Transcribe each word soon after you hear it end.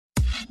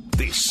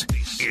This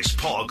is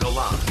Paul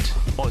Gallant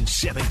on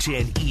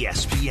 710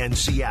 ESPN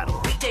Seattle.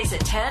 Weekdays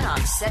at 10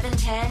 on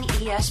 710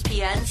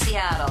 ESPN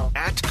Seattle.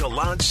 At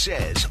Gallant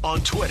Says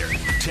on Twitter.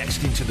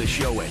 Text into the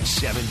show at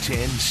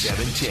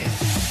 710-710.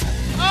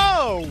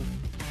 Oh,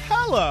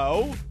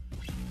 hello.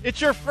 It's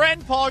your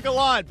friend Paul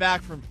Gallant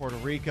back from Puerto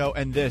Rico,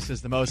 and this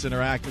is the most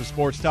interactive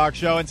sports talk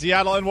show in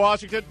Seattle and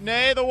Washington,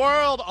 nay, the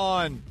world,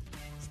 on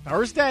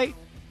Thursday,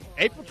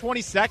 April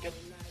 22nd of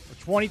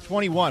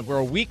 2021. We're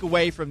a week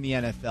away from the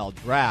NFL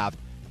draft,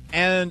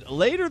 and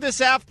later this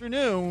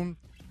afternoon,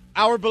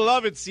 our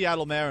beloved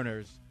Seattle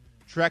Mariners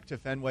trek to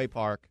Fenway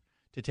Park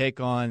to take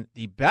on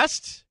the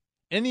best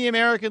in the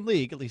American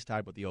League, at least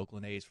tied with the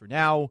Oakland A's for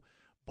now,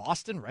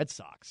 Boston Red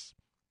Sox.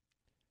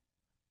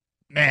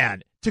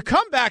 Man, to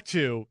come back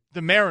to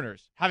the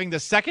Mariners having the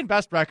second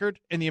best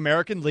record in the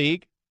American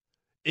League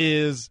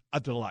is a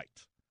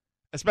delight,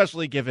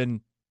 especially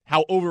given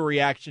how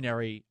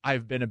overreactionary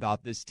I've been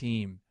about this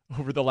team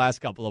over the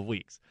last couple of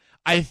weeks.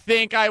 I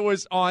think I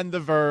was on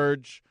the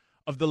verge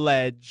of the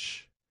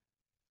ledge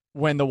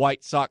when the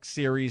White Sox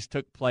series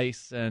took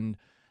place and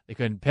they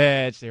couldn't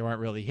pitch, they weren't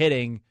really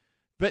hitting.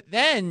 But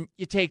then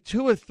you take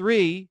 2 or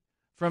 3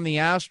 from the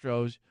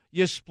Astros,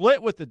 you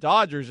split with the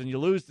Dodgers, and you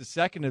lose the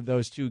second of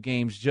those 2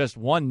 games just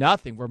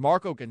 1-0, where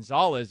Marco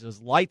Gonzalez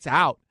is lights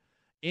out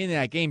in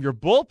that game. Your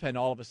bullpen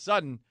all of a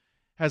sudden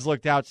has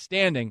looked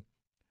outstanding.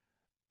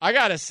 I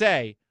got to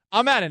say,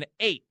 I'm at an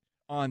 8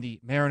 on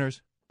the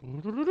Mariners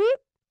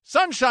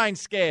sunshine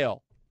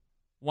scale,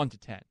 1 to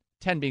 10.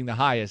 10 being the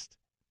highest,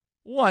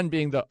 1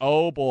 being the,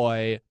 oh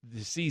boy,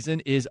 the season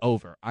is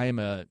over. I am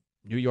a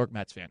New York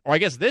Mets fan. Or I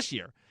guess this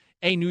year,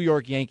 a New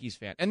York Yankees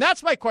fan. And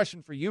that's my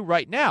question for you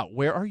right now.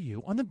 Where are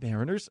you on the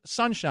Mariners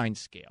sunshine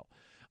scale?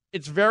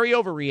 It's very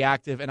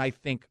overreactive, and I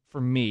think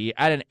for me,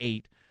 at an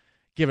 8,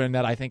 given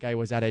that I think I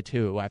was at a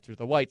 2 after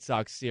the White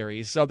Sox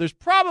series. So there's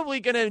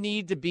probably going to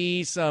need to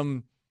be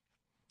some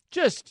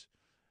just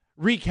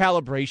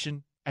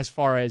recalibration as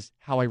far as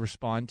how I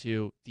respond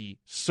to the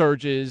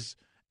surges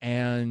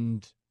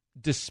and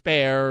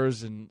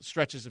despairs and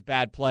stretches of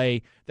bad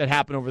play that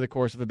happen over the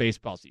course of a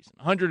baseball season.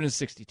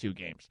 162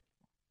 games.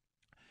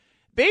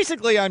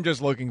 Basically, I'm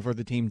just looking for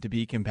the team to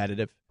be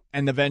competitive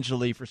and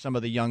eventually for some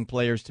of the young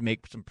players to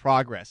make some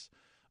progress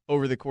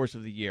over the course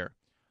of the year.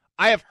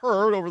 I have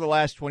heard over the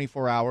last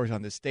 24 hours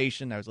on this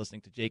station, I was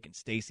listening to Jake and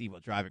Stacy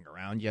while driving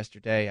around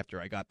yesterday after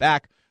I got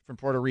back from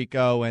Puerto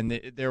Rico, and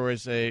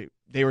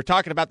they were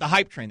talking about the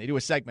hype train. They do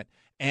a segment,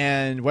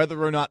 and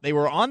whether or not they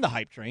were on the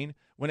hype train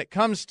when it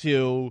comes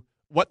to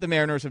what the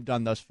Mariners have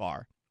done thus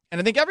far. And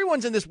I think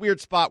everyone's in this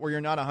weird spot where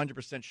you're not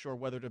 100% sure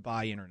whether to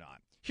buy in or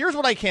not. Here's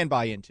what I can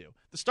buy into.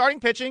 The starting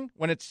pitching,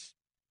 when it's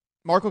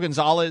Marco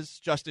Gonzalez,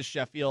 Justice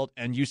Sheffield,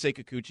 and Yusei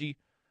Kikuchi,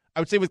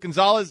 I would say with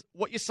Gonzalez,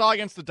 what you saw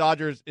against the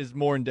Dodgers is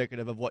more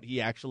indicative of what he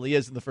actually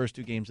is in the first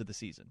 2 games of the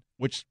season,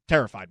 which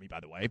terrified me, by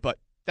the way. But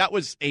that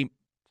was a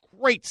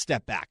great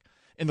step back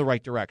in the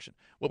right direction.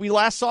 What we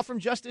last saw from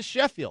Justice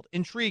Sheffield,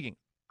 intriguing.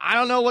 I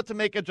don't know what to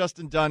make of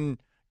Justin Dunn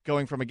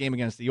going from a game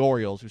against the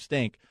Orioles, who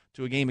stink,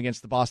 to a game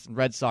against the Boston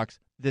Red Sox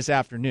this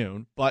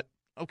afternoon. But,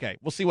 okay,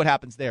 we'll see what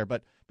happens there.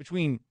 But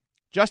between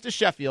Justice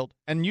Sheffield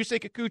and Yusei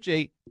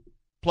Kikuchi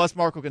plus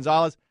Marco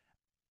Gonzalez,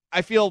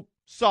 I feel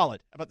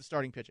solid about the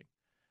starting pitching.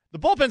 The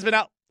bullpen's been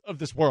out of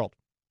this world.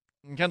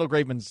 And Kendall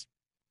Graveman's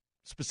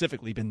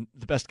specifically been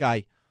the best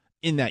guy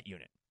in that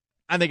unit.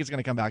 I think it's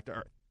going to come back to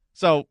earth.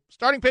 So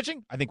starting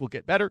pitching, I think will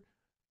get better.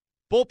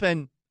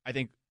 Bullpen, I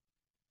think,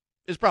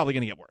 is probably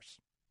going to get worse.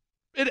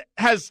 It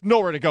has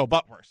nowhere to go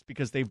but worse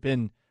because they've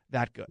been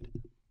that good.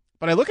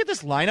 But I look at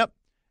this lineup,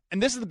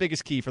 and this is the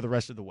biggest key for the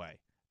rest of the way,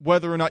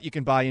 whether or not you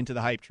can buy into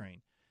the hype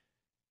train.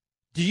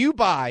 Do you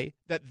buy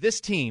that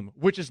this team,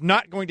 which is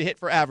not going to hit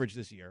for average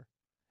this year,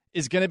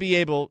 is going to be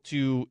able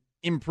to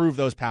improve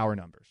those power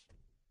numbers?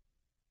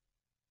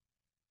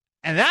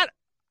 And that,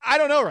 I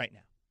don't know right now.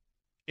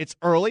 It's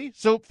early,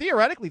 so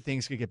theoretically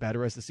things could get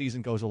better as the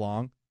season goes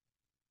along,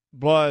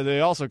 but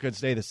they also could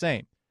stay the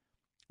same.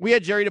 We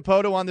had Jerry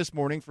Dipoto on this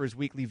morning for his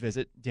weekly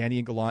visit, Danny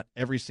and Gallant,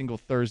 every single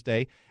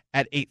Thursday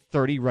at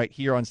 8:30 right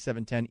here on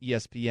 710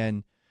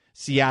 ESPN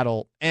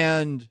Seattle.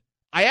 And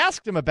I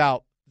asked him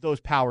about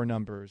those power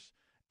numbers,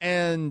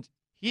 and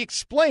he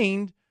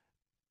explained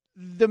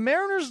the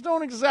Mariners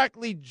don't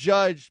exactly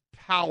judge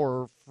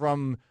power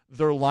from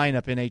their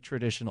lineup in a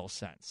traditional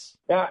sense.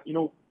 Yeah,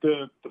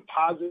 the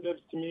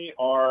positives to me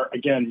are,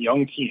 again,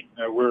 young team.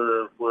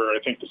 We're I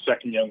think the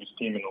second youngest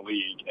team in the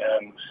league,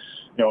 and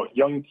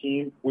young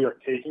team. We are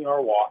taking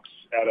our walks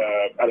at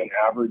an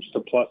average to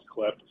plus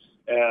clip,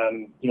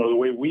 and the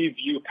way we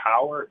view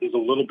power is a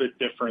little bit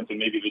different than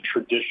maybe the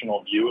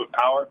traditional view of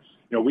power.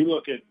 We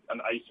look at an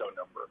ISO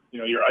number,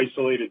 your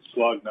isolated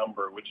slug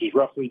number, which is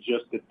roughly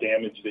just the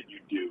damage that you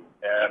do.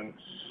 And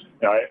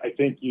I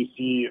think you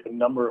see a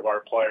number of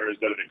our players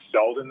that have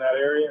excelled in that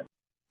area.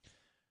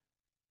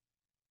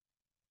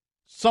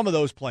 Some of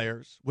those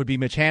players would be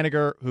Mitch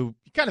Haniger, who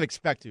you kind of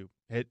expect to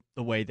hit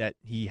the way that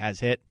he has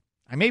hit.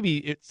 Maybe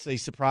it's a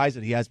surprise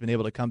that he has been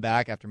able to come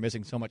back after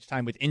missing so much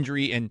time with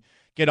injury and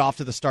get off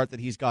to the start that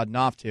he's gotten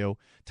off to.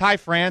 Ty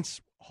France,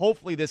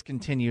 hopefully this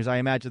continues. I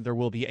imagine there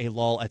will be a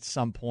lull at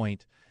some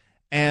point.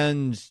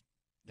 And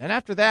then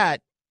after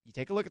that, you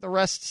take a look at the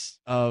rest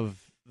of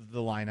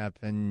the lineup,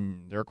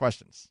 and there are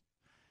questions.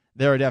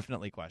 There are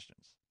definitely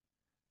questions.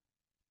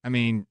 I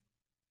mean,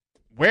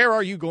 where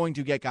are you going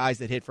to get guys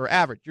that hit for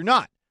average? You're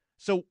not.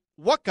 So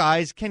what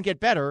guys can get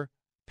better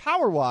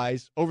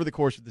power-wise over the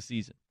course of the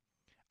season?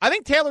 I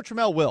think Taylor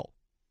Trammell will.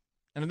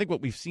 And I think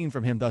what we've seen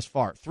from him thus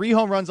far, 3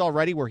 home runs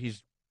already where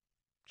he's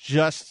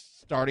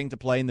just starting to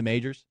play in the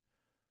majors.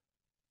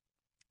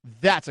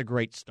 That's a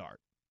great start.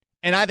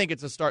 And I think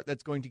it's a start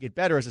that's going to get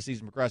better as the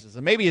season progresses.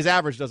 And maybe his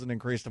average doesn't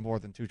increase to more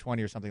than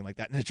 220 or something like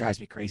that. And it drives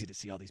me crazy to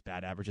see all these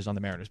bad averages on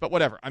the Mariners. But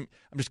whatever. I'm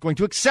just going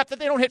to accept that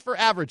they don't hit for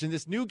average in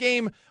this new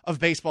game of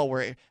baseball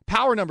where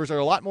power numbers are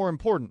a lot more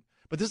important.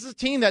 But this is a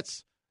team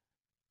that's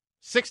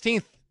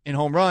 16th in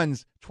home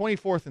runs,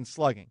 24th in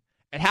slugging.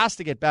 It has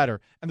to get better.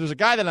 And there's a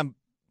guy that I'm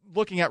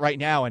looking at right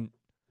now, and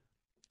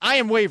I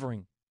am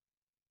wavering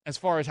as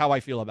far as how I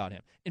feel about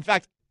him. In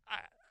fact,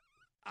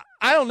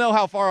 I don't know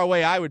how far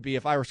away I would be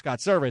if I were Scott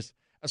Servais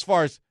as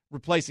far as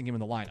replacing him in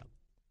the lineup.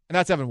 And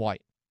that's Evan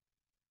White.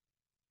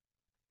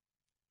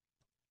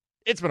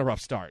 It's been a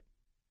rough start.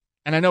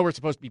 And I know we're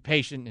supposed to be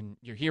patient, and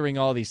you're hearing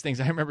all these things.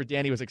 I remember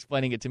Danny was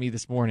explaining it to me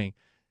this morning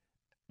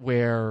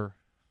where...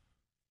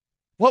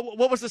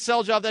 What was the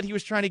sell job that he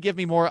was trying to give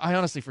me more? I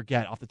honestly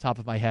forget off the top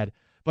of my head.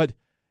 But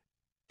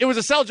it was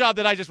a sell job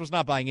that I just was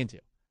not buying into.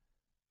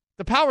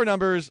 The power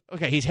numbers,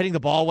 okay, he's hitting the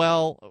ball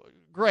well,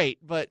 great,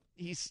 but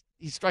he's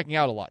striking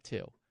out a lot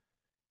too.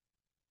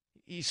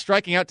 He's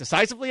striking out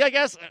decisively, I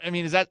guess. I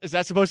mean, is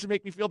that supposed to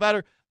make me feel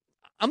better?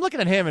 I'm looking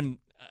at him, and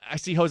I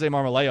see Jose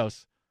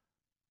Marmoleos,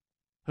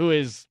 who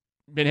has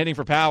been hitting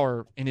for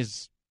power in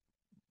his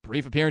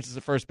brief appearances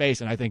at first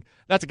base, and I think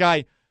that's a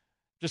guy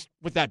just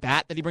with that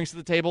bat that he brings to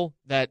the table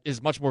that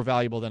is much more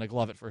valuable than a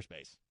glove at first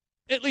base,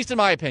 at least in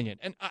my opinion.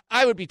 And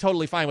I would be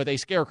totally fine with a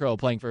scarecrow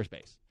playing first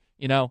base,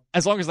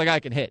 as long as the guy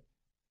can hit.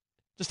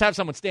 Just have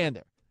someone stand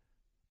there.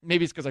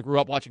 Maybe it's because I grew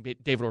up watching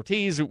David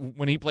Ortiz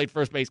when he played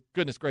first base.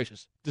 Goodness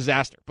gracious,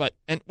 disaster.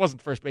 And it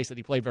wasn't first base that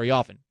he played very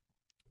often.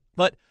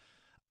 But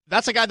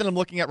that's a guy that I'm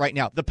looking at right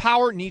now. The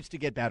power needs to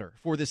get better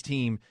for this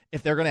team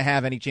if they're going to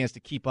have any chance to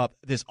keep up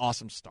this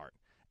awesome start.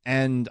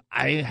 And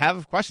I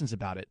have questions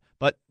about it.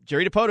 But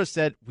Jerry Dipoto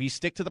said we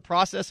stick to the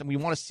process, and we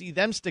want to see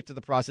them stick to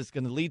the process. It's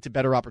going to lead to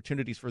better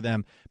opportunities for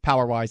them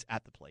power-wise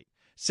at the plate.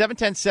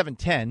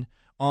 710-710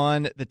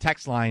 on the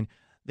text line.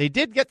 They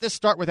did get this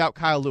start without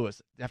Kyle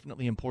Lewis.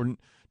 Definitely important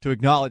to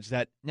acknowledge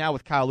that now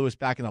with Kyle Lewis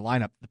back in the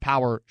lineup, the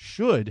power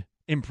should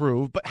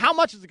improve. But how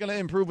much is it going to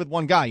improve with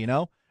one guy,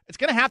 It's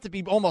going to have to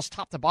be almost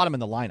top to bottom in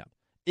the lineup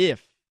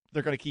if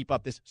they're going to keep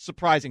up this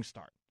surprising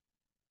start.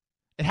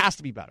 It has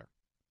to be better.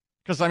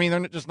 Because,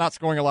 they're just not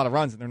scoring a lot of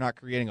runs, and they're not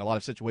creating a lot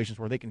of situations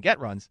where they can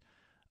get runs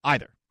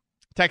either.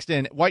 Text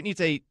in, White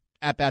needs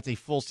at-bats a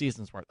full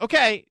season's worth.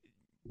 Okay,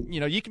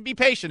 you can be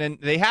patient, and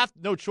they have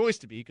no choice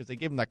to be because they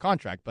gave him that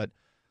contract. But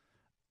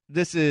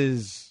this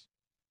is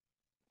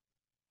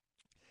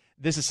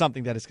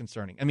something that is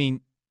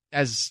concerning.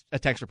 As a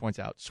texter points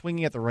out,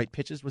 swinging at the right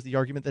pitches was the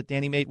argument that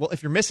Danny made. Well,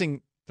 if you're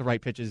missing the right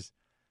pitches,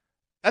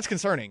 that's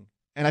concerning.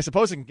 And I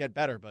suppose it can get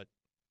better, but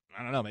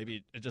I don't know.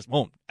 Maybe it just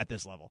won't at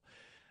this level.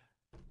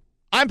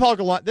 I'm Paul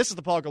Gallant. This is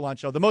the Paul Gallant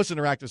Show, the most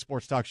interactive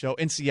sports talk show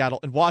in Seattle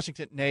and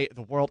Washington, nay,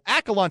 the world.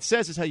 At Gallant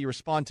Says is how you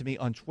respond to me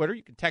on Twitter.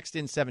 You can text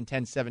in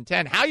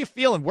 710-710. How you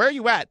feeling? Where are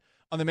you at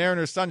on the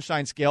Mariners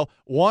Sunshine Scale?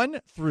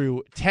 1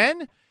 through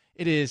 10.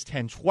 It is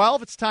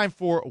 10:12. It's time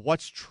for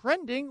What's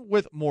Trending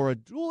with Maura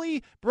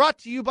Dooley, brought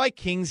to you by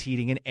King's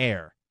Heating and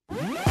Air.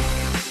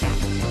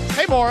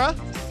 Hey, Maura.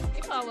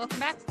 Hey, Paul. Welcome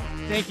back.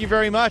 Thank you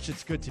very much.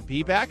 It's good to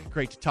be back.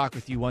 Great to talk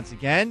with you once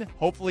again.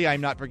 Hopefully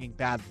I'm not bringing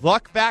bad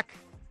luck back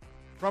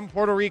from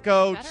Puerto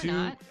Rico Better to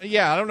not.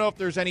 Yeah, I don't know if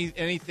there's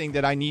anything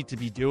that I need to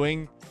be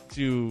doing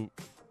to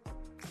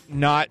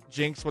not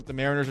jinx what the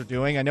Mariners are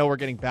doing. I know we're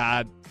getting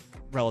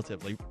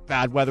relatively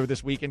bad weather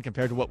this weekend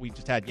compared to what we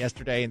just had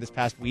yesterday and this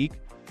past week.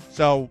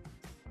 So,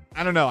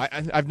 I don't know.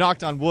 I've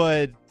knocked on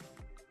wood.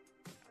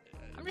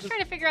 I'm just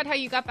trying to figure out how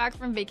you got back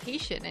from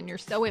vacation and you're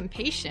so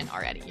impatient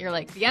already. You're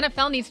like, the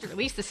NFL needs to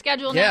release the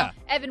schedule now.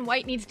 Evan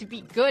White needs to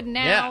be good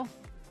now. Yeah.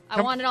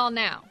 I want it all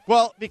now.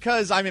 Well,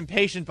 because I'm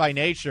impatient by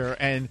nature,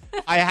 and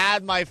I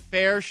had my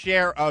fair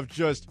share of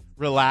just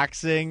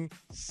relaxing,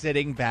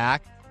 sitting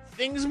back.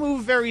 Things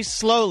move very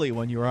slowly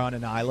when you're on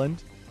an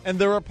island, and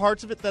there are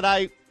parts of it that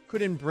I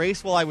could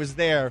embrace while I was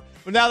there.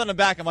 But now that I'm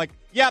back, I'm like,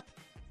 yep,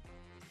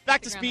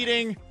 back to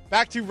speeding,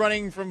 back to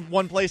running from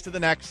one place to the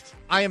next.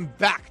 I am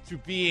back to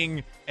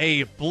being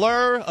a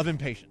blur of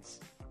impatience.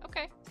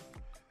 Okay.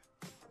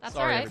 That's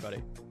Sorry, all right.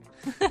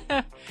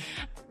 everybody.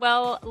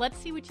 Well, let's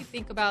see what you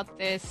think about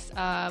this.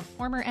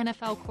 Former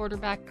NFL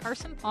quarterback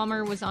Carson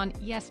Palmer was on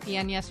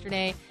ESPN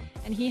yesterday,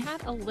 and he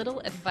had a little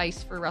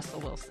advice for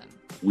Russell Wilson.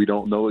 We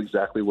don't know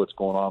exactly what's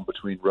going on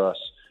between Russ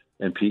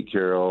and Pete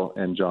Carroll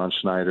and John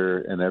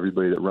Schneider and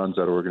everybody that runs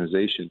that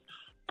organization.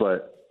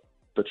 But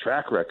the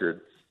track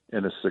record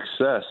and the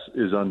success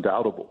is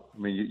undoubtable. I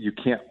mean, you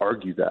can't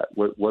argue that.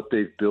 What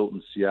they've built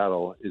in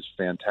Seattle is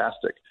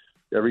fantastic.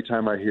 Every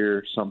time I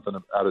hear something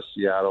out of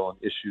Seattle and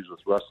issues with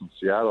Russ in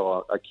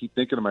Seattle, I keep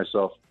thinking to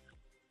myself,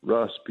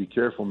 Russ, be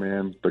careful,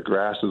 man. The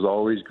grass is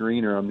always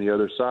greener on the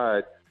other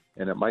side,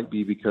 and it might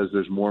be because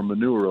there's more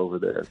manure over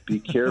there. Be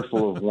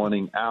careful of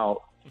wanting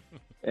out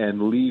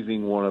and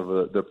leaving one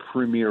of the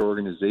premier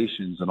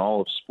organizations in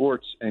all of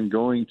sports and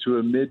going to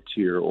a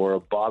mid-tier or a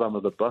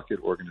bottom-of-the-bucket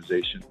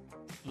organization.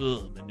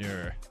 Ugh,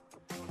 manure.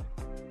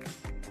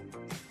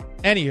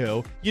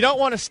 Anywho, you don't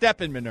want to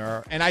step in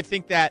manure, and I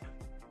think that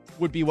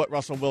would be what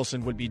Russell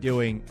Wilson would be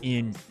doing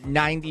in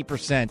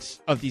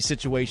 90% of these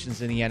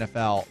situations in the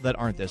NFL that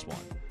aren't this one,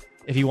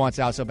 if he wants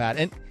out so bad.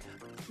 And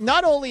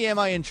not only am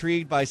I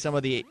intrigued by some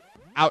of the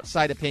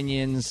outside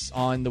opinions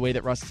on the way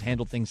that Russ has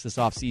handled things this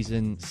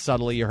offseason,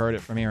 subtly you heard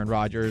it from Aaron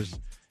Rodgers,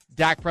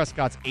 Dak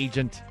Prescott's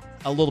agent,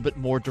 a little bit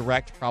more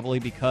direct, probably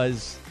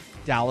because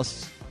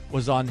Dallas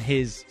was on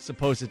his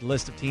supposed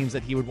list of teams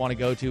that he would want to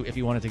go to if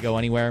he wanted to go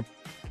anywhere.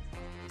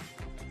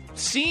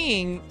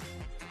 Seeing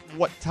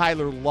what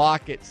Tyler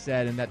Lockett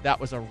said and that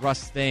was a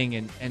Russ thing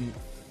and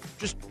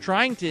just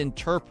trying to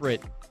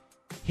interpret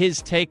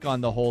his take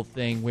on the whole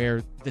thing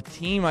where the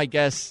team, I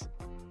guess,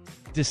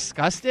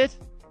 discussed it.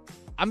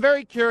 I'm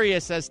very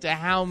curious as to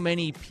how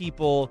many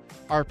people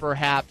are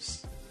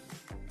perhaps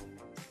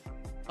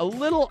a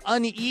little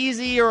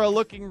uneasy or are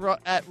looking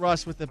at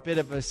Russ with a bit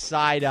of a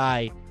side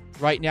eye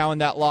right now in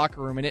that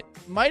locker room. And it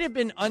might have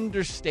been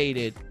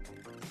understated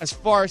as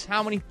far as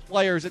how many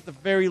players, at the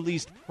very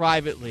least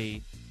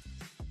privately,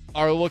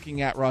 are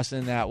looking at Russ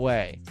in that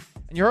way.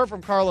 And you heard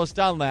from Carlos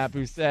Dunlap,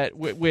 who said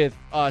with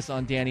us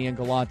on Danny and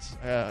Gallant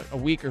a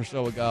week or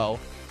so ago,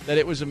 that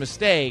it was a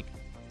mistake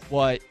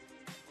what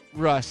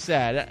Russ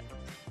said.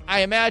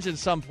 I imagine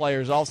some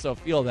players also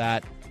feel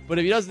that, but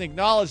if he doesn't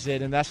acknowledge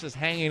it and that's just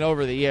hanging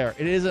over the air,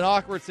 it is an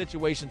awkward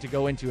situation to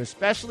go into,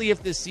 especially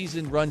if this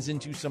season runs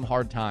into some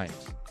hard times.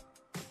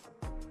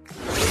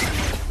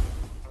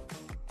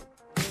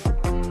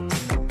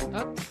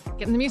 Oh,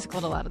 getting the music a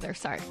little out of there,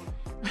 sorry.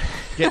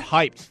 Get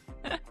hyped.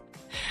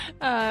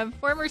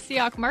 Former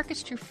Seahawk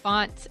Marcus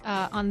Trufant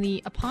on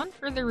the Upon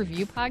Further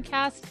Review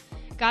podcast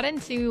got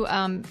into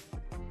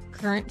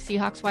current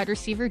Seahawks wide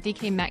receiver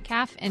DK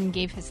Metcalf and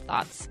gave his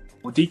thoughts.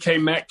 Well,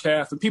 DK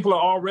Metcalf, and people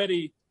are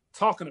already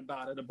talking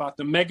about it, about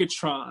the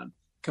Megatron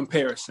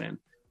comparison.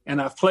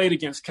 And I've played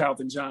against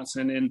Calvin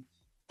Johnson, and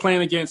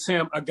playing against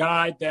him, a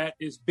guy that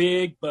is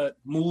big but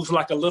moves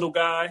like a little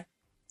guy,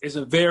 is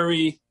a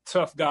very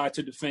tough guy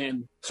to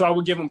defend. So I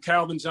would give him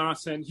Calvin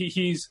Johnson.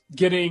 He's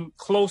getting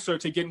close to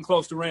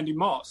Randy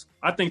Moss.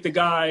 I think the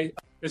guy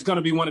is going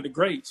to be one of the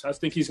greats. I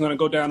think he's going to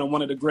go down on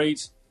one of the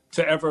greats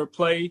to ever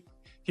play.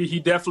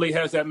 He definitely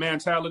has that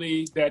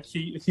mentality that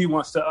he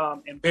wants to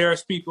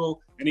embarrass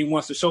people, and he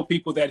wants to show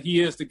people that he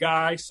is the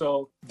guy.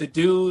 So the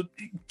dude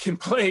can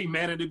play,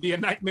 man, and it'd be a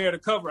nightmare to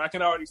cover. I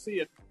can already see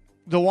it.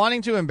 The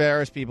wanting to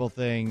embarrass people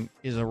thing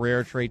is a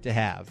rare trait to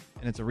have,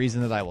 and it's a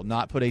reason that I will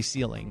not put a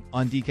ceiling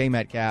on DK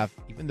Metcalf,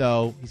 even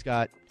though he's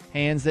got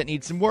hands that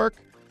need some work,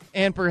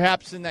 and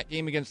perhaps in that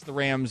game against the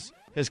Rams,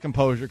 his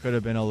composure could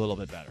have been a little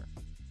bit better.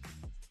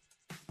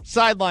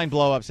 Sideline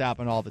blow-ups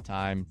happen all the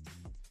time.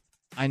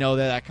 I know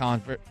that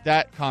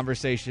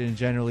conversation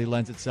generally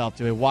lends itself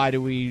to it. Why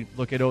do we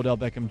look at Odell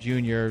Beckham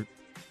Jr.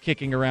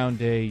 kicking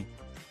around a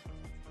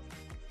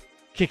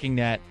kicking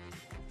net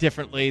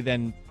differently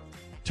than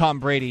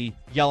Tom Brady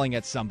yelling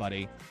at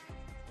somebody?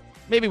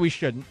 Maybe we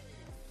shouldn't.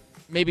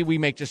 Maybe we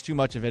make just too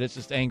much of it. It's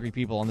just angry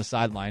people on the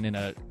sideline in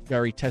a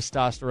very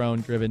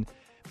testosterone-driven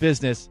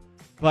business.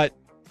 But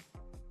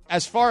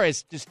as far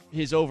as just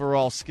his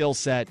overall skill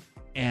set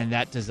and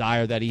that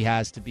desire that he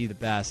has to be the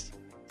best,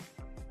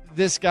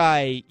 this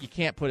guy, you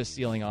can't put a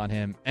ceiling on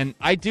him. And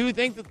I do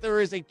think that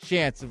there is a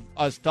chance of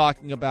us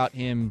talking about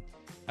him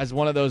as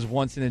one of those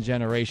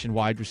once-in-a-generation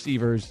wide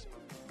receivers,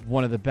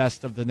 one of the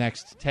best of the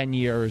next 10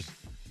 years,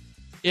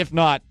 if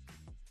not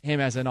him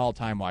as an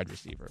all-time wide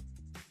receiver.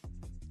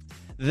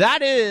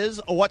 That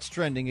is What's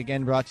Trending,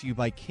 again brought to you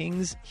by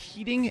King's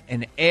Heating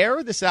and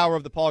Air. This hour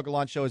of the Paul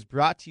Gallant Show is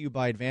brought to you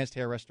by Advanced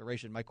Hair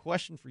Restoration. My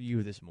question for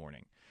you this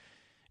morning,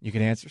 you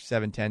can answer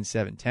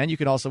 710-710. You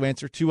can also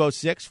answer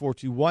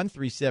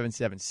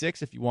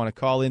 206-421-3776 if you want to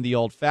call in the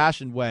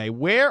old-fashioned way.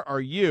 Where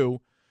are you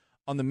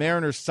on the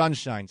Mariners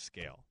sunshine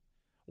scale?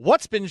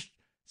 What's been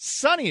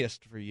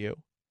sunniest for you,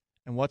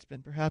 and what's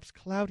been perhaps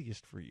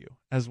cloudiest for you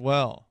as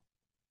well?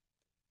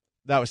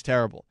 That was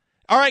terrible.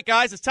 All right,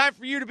 guys, it's time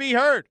for you to be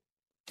heard.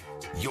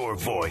 Your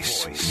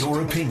voice,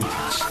 your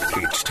opinions.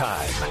 It's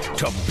time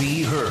to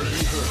be heard.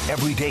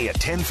 Every day at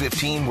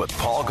 10:15 with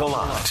Paul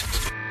Gallant.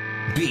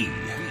 Be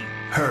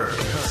heard.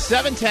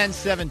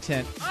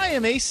 710-710. I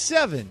am a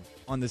 7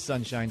 on the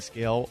sunshine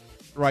scale,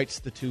 writes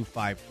the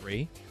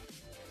 253.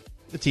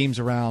 The team's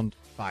around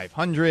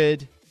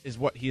 500 is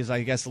what he is,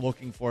 I guess,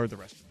 looking for the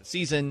rest of the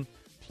season.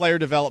 Player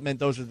development,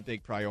 those are the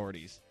big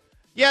priorities.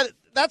 Yeah,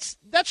 that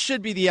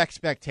should be the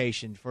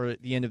expectation for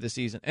the end of the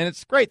season. And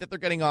it's great that they're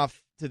getting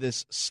off to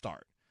this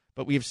start.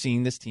 But we've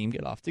seen this team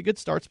get off to good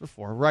starts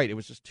before. Right, it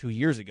was just 2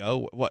 years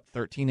ago,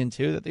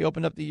 13-2 that they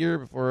opened up the year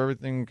before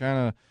everything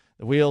kind of,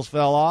 the wheels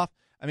fell off.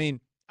 I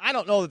mean, I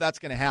don't know that that's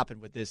going to happen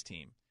with this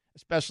team,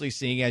 especially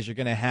seeing as you're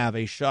going to have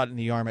a shot in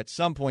the arm at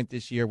some point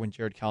this year when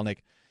Jared Kelenic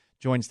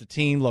joins the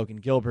team, Logan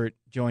Gilbert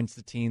joins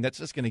the team. That's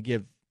just going to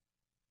give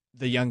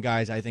the young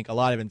guys, I think, a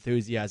lot of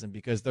enthusiasm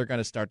because they're going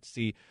to start to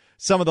see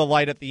some of the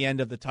light at the end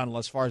of the tunnel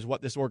as far as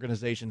what this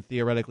organization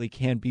theoretically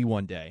can be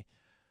one day.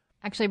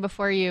 Actually,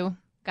 before you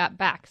got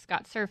back,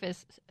 Scott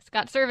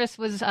Service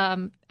was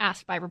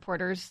asked by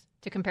reporters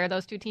to compare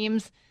those two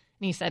teams,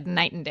 and he said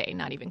night and day,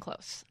 not even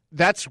close.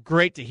 That's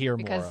great to hear,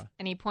 Maura.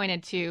 And he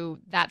pointed to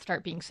that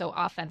start being so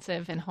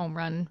offensive and home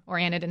run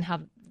oriented and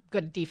how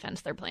good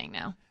defense they're playing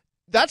now.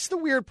 That's the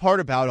weird part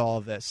about all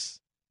of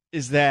this,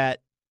 is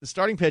that the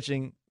starting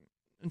pitching,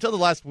 until the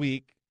last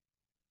week,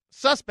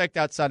 suspect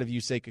outside of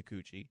Yusei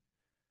Kikuchi.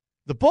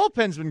 The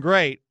bullpen's been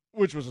great,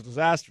 which was a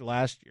disaster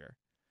last year.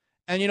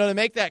 And, to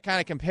make that kind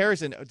of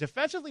comparison,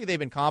 defensively they've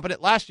been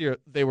competent. Last year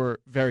they were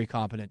very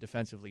competent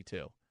defensively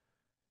too.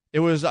 It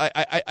was,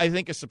 I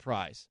think, a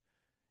surprise.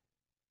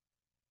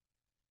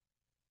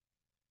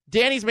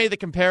 Danny's made the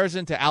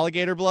comparison to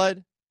Alligator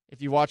Blood.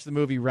 If you watch the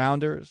movie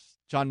Rounders,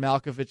 John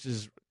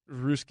Malkovich's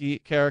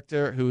Ruski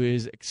character, who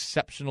is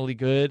exceptionally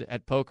good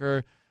at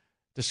poker,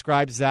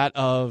 describes that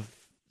of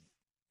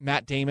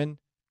Matt Damon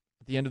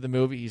at the end of the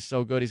movie. He's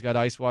so good, he's got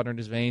ice water in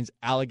his veins.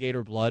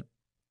 Alligator Blood.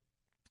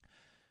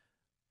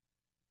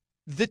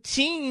 The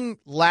team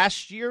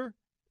last year,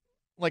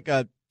 like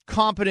a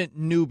competent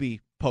newbie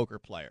poker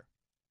player.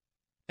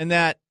 And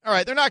that, all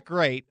right, they're not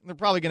great. They're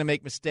probably going to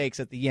make mistakes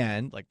at the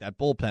end, like that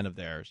bullpen of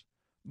theirs.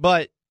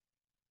 But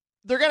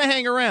they're going to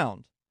hang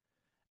around.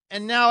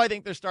 And now I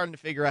think they're starting to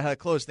figure out how to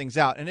close things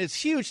out. And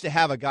it's huge to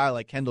have a guy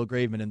like Kendall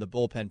Graveman in the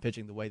bullpen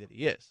pitching the way that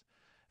he is.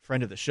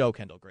 Friend of the show,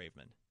 Kendall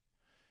Graveman.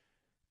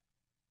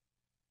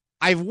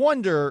 I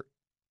wonder,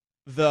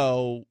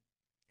 though,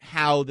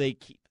 how they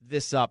keep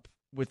this up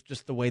with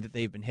just the way that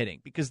they've been hitting.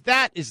 Because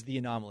that is the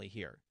anomaly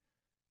here.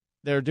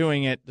 They're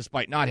doing it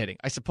despite not hitting.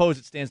 I suppose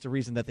it stands to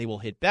reason that they will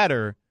hit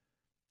better.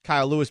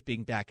 Kyle Lewis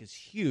being back is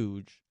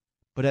huge.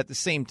 But at the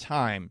same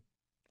time,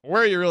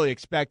 where are you really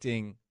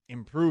expecting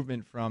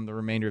improvement from the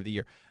remainder of the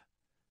year?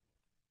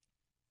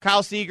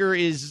 Kyle Seager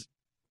is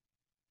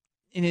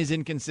in his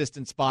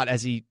inconsistent spot,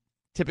 as he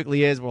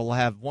typically is. We'll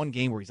have one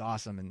game where he's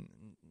awesome and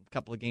a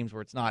couple of games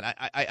where it's not.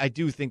 I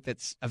do think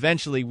that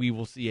eventually we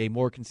will see a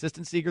more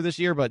consistent Seager this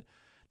year, but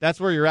that's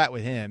where you're at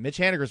with him. Mitch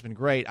Haniger's been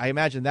great. I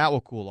imagine that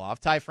will cool off.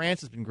 Ty France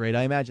has been great.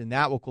 I imagine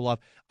that will cool off.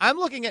 I'm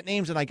looking at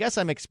names, and I guess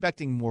I'm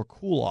expecting more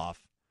cool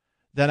off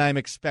than I'm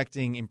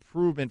expecting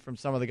improvement from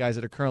some of the guys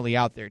that are currently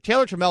out there.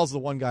 Taylor Trammell is the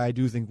one guy I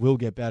do think will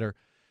get better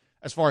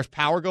as far as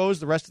power goes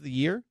the rest of the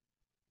year.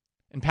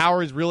 And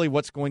power is really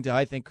what's going to,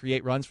 I think,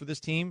 create runs for this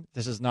team.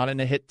 This is not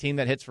a hit team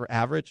that hits for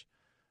average.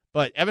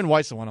 But Evan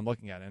White's the one I'm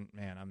looking at, and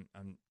man,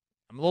 I'm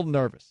a little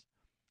nervous.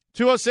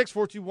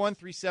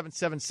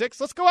 206-421-3776.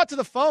 Let's go out to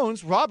the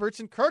phones. Robert's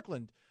in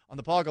Kirkland on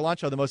the Paul Gallant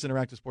Show, the most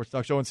interactive sports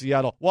talk show in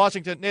Seattle,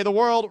 Washington, nay, the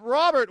world.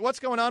 Robert, what's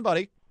going on,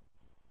 buddy?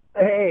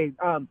 Hey,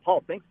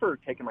 Paul, thanks for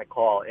taking my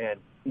call and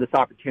this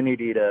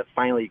opportunity to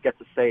finally get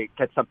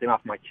something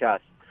off my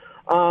chest.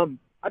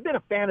 I've been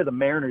a fan of the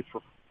Mariners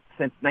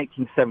since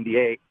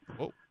 1978.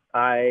 Whoa.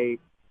 I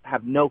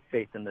have no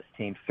faith in this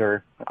team,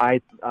 sir.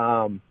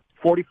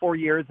 44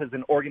 years as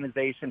an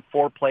organization,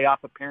 4 playoff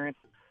appearances.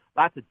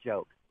 That's a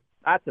joke.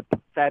 That's a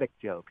pathetic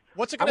joke.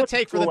 What's it going to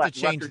take for them to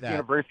change Rutgers that?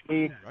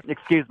 University.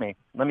 Excuse me.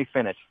 Let me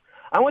finish.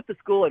 I went to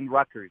school in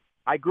Rutgers.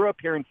 I grew up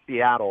here in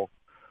Seattle,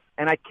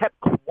 and I kept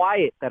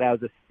quiet that I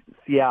was a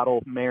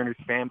Seattle Mariners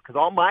fan because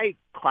all my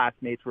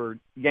classmates were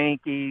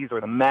Yankees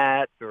or the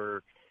Mets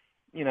or,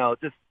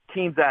 just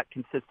teams that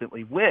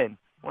consistently win.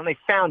 When they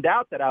found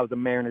out that I was a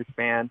Mariners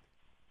fan,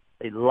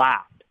 they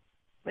laughed.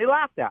 They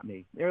laughed at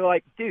me. They were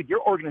like, dude,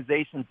 your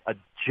organization's a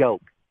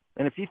joke.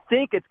 And if you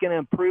think it's going to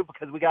improve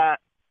because we got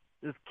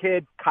this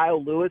kid,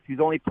 Kyle Lewis, who's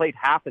only played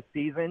half a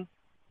season,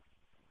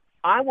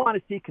 I want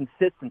to see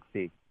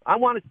consistency. I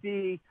want to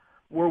see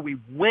where we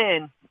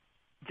win,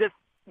 just,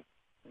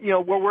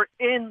 where we're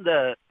in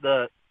the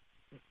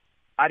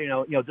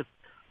just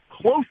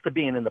close to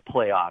being in the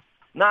playoffs.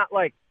 Not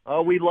like,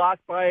 oh, we lost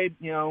by,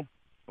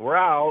 we're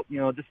out,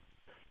 just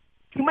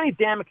too many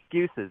damn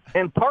excuses.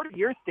 And part of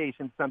your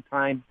station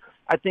sometimes,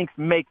 I think,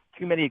 makes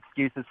too many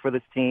excuses for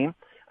this team.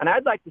 And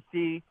I'd like to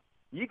see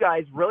you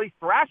guys really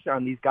thrash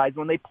on these guys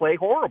when they play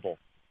horrible.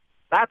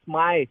 That's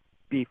my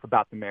beef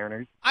about the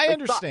Mariners. I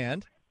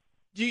understand.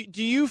 Do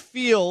you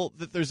feel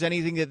that there's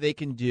anything that they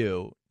can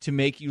do to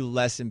make you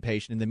less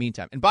impatient in the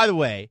meantime? And by the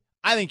way,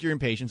 I think your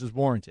impatience is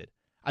warranted.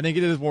 I think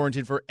it is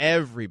warranted for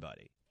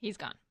everybody. He's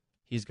gone.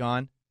 He's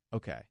gone?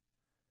 Okay.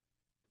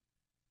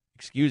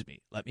 Excuse me.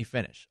 Let me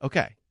finish.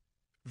 Okay.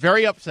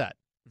 Very upset.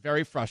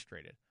 Very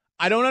frustrated.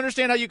 I don't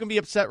understand how you can be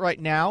upset right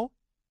now,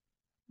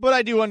 but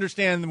I do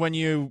understand when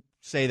you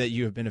say that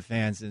you have been a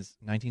fan since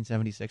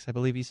 1976, I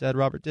believe he said,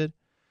 Robert did?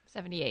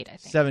 78, I think.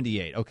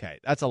 78. Okay.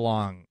 That's a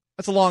long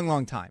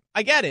time.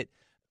 I get it.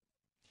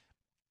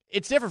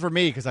 It's different for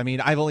me because, I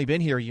mean, I've only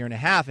been here a year and a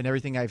half, and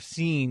everything I've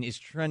seen is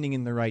trending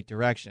in the right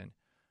direction.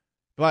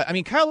 But, I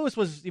mean, Kyle Lewis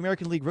was the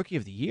American League Rookie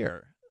of the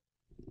Year.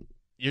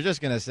 You're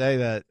just going to say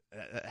that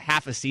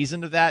half a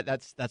season of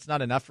that's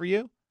not enough for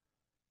you?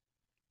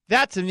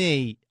 That, to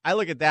me, I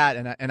look at that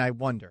and I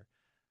wonder.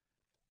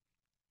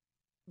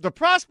 The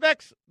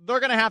prospects, they're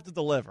going to have to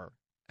deliver.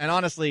 And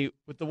honestly,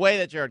 with the way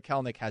that Jared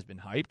Kelenic has been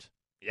hyped,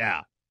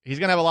 yeah, he's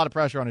going to have a lot of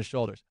pressure on his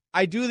shoulders.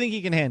 I do think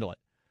he can handle it.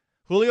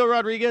 Julio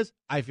Rodriguez,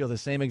 I feel the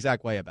same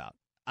exact way about.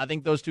 I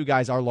think those two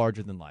guys are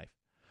larger than life.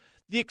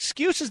 The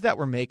excuses that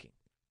we're making,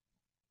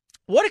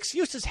 what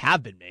excuses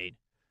have been made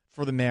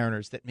for the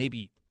Mariners that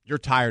maybe you're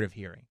tired of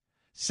hearing?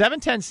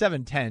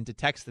 710-710 to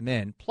text them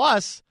in.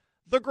 Plus,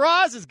 the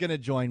Graz is going to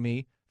join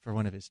me for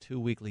one of his 2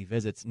 weekly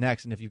visits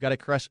next. And if you've got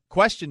a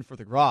question for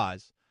the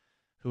Graz,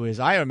 who is,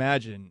 I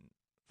imagine,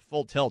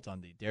 full tilt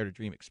on the Dare to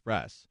Dream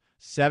Express,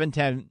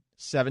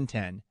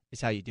 710-710 is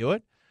how you do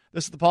it.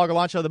 This is the Paul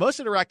Gallant Show, the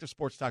most interactive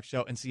sports talk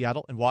show in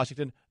Seattle and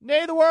Washington,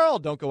 nay, the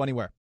world. Don't go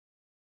anywhere.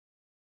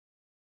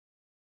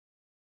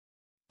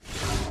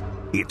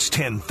 It's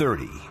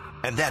 10:30,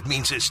 and that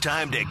means it's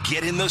time to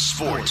get in the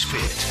sports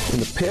pit.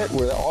 In the pit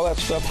where all that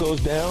stuff goes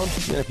down,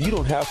 man, if you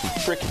don't have some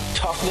freaking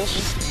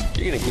toughness,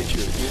 you're gonna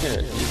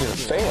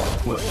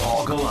fail. With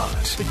Paul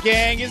Gallant. The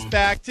gang is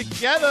back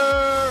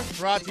together.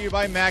 Brought to you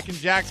by Mac and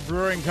Jack's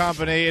Brewing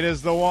Company. It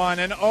is the one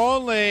and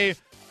only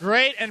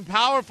great and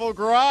powerful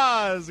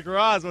Graz.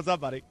 Graz, what's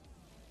up, buddy?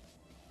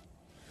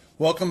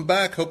 Welcome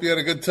back. Hope you had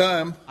a good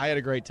time. I had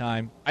a great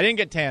time. I didn't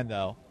get tan,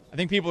 though. I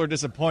think people are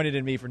disappointed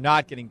in me for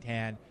not getting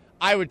tan.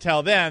 I would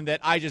tell them that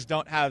I just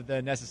don't have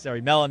the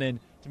necessary melanin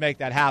to make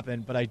that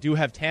happen, but I do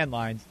have tan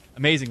lines,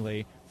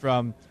 amazingly,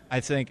 from,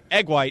 I think,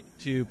 egg white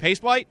to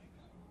paste white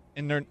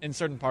in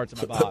certain parts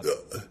of my body.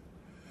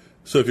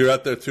 So if you're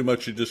out there too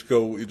much, you just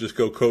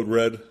go code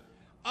red?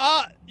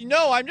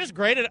 No, I'm just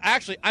great at,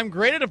 I'm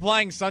great at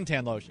applying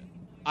suntan lotion.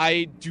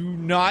 I do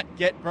not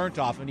get burnt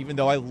off, and even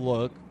though I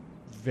look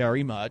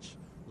very much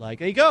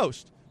like a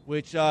ghost,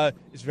 which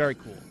is very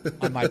cool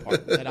on my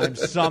part, that I'm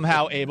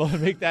somehow able to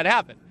make that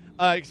happen.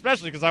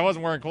 Especially because I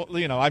wasn't wearing,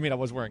 I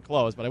was wearing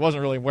clothes, but I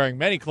wasn't really wearing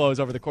many clothes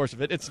over the course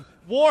of it. It's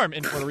warm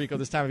in Puerto Rico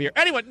this time of year.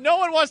 Anyway, no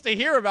one wants to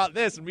hear about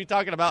this and be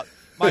talking about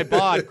my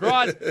bod.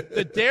 Graz,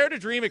 the Dare to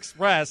Dream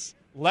Express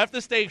left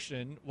the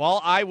station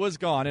while I was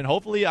gone, and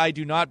hopefully I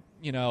do not,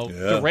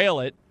 derail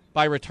it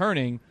by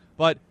returning.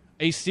 But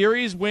a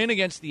series win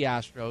against the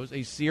Astros,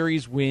 a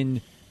series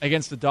win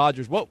against the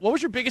Dodgers. What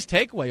was your biggest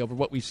takeaway over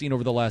what we've seen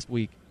over the last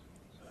week?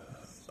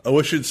 I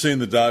wish you'd seen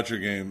the Dodger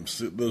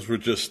games. Those were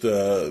just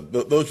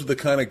those are the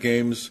kind of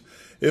games.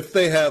 If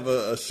they have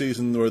a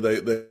season where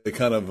they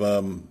kind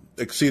of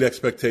exceed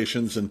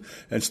expectations and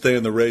stay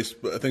in the race,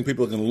 I think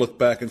people are going to look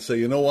back and say,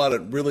 you know what,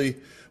 it really,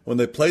 when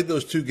they played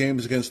those two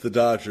games against the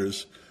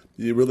Dodgers,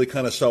 you really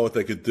kind of saw what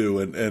they could do,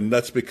 and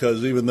that's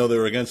because even though they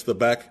were against the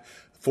back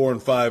 4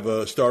 and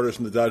 5 starters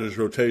in the Dodgers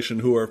rotation,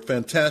 who are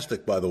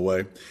fantastic, by the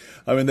way.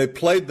 I mean, they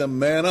played them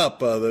man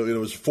up. It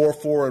was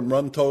 4-4 in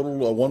run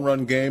total, a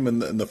one-run game. In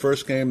the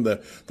first game, their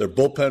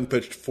bullpen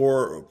pitched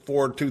 4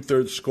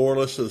 2/3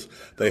 scoreless as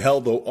they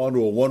held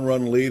onto a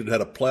one-run lead. It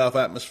had a playoff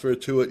atmosphere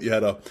to it. You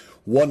had a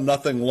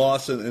 1-0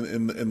 loss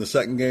in the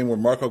second game where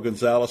Marco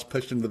Gonzalez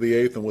pitched into the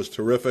 8th and was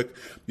terrific.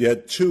 You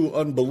had 2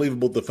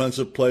 unbelievable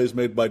defensive plays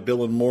made by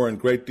Dylan Moore and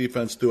great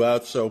defense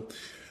throughout. So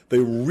they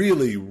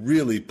really,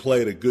 really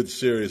played a good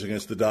series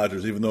against the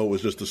Dodgers, even though it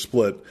was just a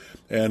split,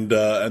 and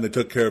they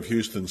took care of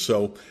Houston.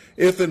 So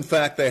if, in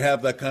fact, they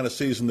have that kind of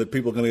season that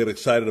people are going to get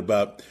excited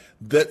about,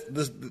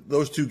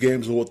 those 2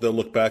 games are what they'll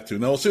look back to.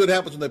 Now, we'll see what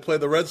happens when they play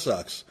the Red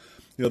Sox.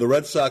 The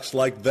Red Sox,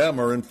 like them,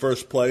 are in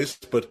first place,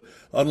 but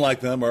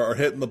unlike them, are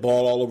hitting the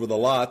ball all over the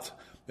lot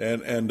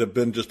and have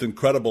been just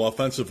incredible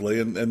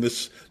offensively. And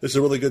this is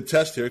a really good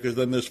test here because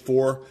then there's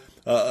 4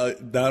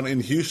 down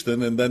in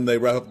Houston, and then they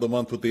wrap up the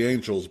month with the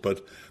Angels.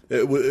 But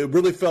it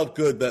really felt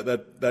good,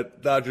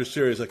 that Dodgers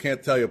series. I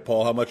can't tell you,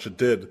 Paul, how much it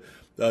did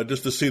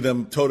just to see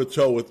them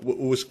toe-to-toe with what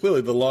was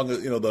clearly the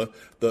longest,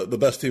 the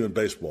best team in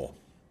baseball.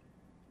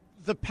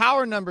 The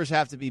power numbers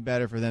have to be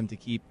better for them to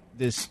keep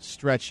this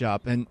stretch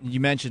up. And you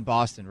mentioned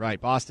Boston, right?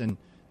 Boston,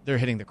 they're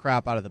hitting the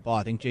crap out of the ball.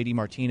 I think J.D.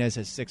 Martinez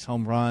has 6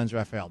 home runs.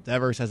 Rafael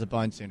Devers has a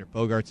bunch. Xander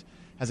Bogaerts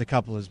has a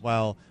couple as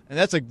well. And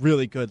that's a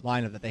really good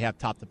lineup that they have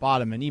top to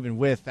bottom. And even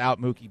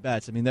without Mookie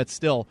Betts, I mean, that's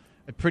still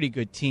a pretty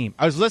good team.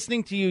 I was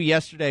listening to you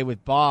yesterday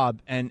with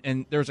Bob,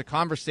 and there was a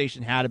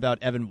conversation had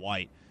about Evan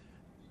White.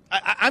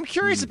 I'm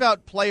curious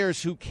about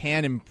players who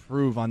can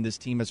improve on this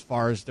team as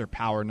far as their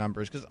power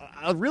numbers, because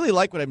I really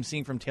like what I'm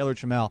seeing from Taylor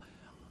Trammell.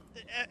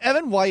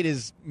 Evan White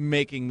is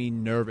making me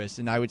nervous,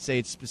 and I would say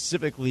it's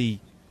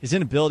specifically his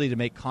inability to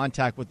make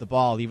contact with the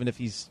ball, even if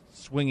he's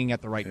swinging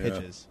at the right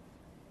pitches.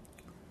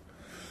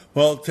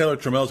 Well, Taylor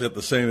Trammell's got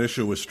the same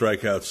issue with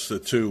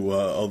strikeouts too,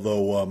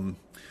 although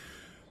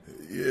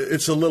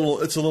it's a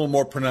little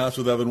more pronounced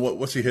with Evan.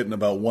 What's he hitting,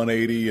 about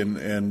 180,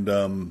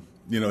 and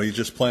he's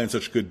just playing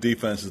such good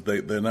defense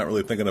that they're not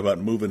really thinking about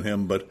moving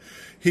him. But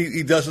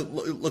he doesn't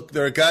look.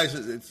 There are guys.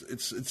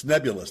 It's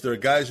nebulous. There are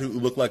guys who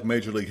look like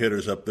major league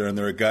hitters up there, and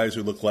there are guys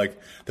who look like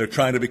they're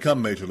trying to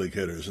become major league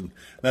hitters, and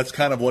that's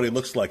kind of what he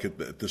looks like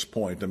at this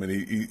point. I mean,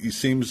 he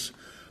seems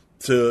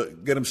to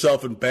get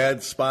himself in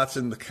bad spots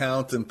in the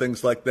count and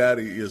things like that.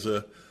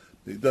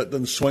 He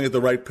doesn't swing at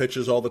the right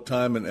pitches all the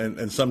time,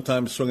 and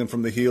sometimes swinging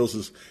from the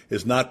heels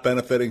is not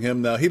benefiting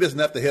him. Now, he doesn't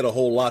have to hit a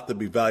whole lot to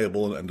be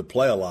valuable and to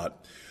play a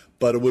lot,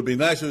 but it would be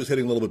nice if he was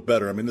hitting a little bit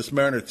better. I mean, this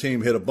Mariner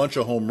team hit a bunch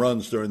of home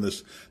runs during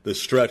this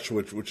stretch,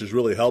 which has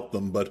really helped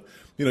them. But,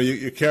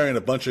 you're carrying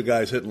a bunch of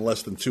guys hitting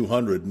less than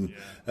 200,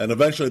 and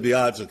eventually the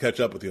odds will catch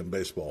up with you in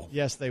baseball.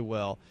 Yes, they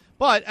will.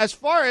 But as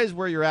far as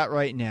where you're at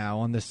right now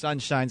on the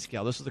sunshine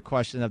scale, this is the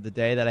question of the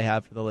day that I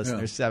have for the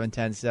listeners,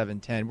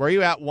 710-710. Where are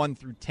you at 1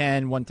 through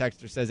 10? One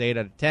texter says 8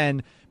 out of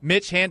 10.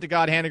 Mitch,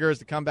 hand-to-God Haniger is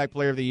the comeback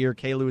player of the year.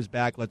 K-Lou is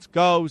back. Let's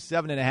go.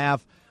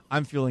 7.5.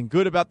 I'm feeling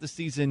good about the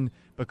season,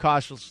 but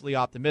cautiously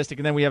optimistic.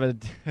 And then we have a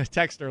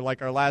texter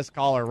like our last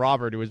caller,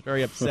 Robert, who was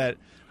very upset.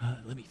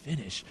 Let me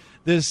finish.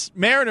 This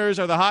Mariners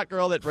are the hot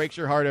girl that breaks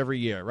your heart every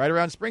year. Right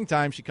around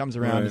springtime, she comes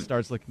around and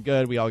starts looking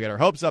good. We all get our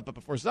hopes up, but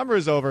before summer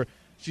is over,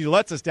 she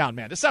lets us down.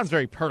 Man, this sounds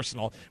very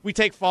personal. We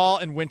take fall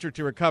and winter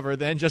to recover.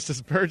 Then, just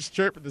as birds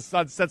chirp and the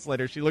sun sets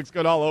later, she looks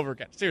good all over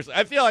again. Seriously,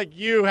 I feel like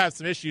you have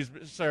some issues,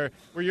 sir,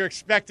 where you're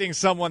expecting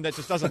someone that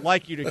just doesn't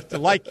like you to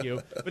like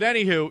you. But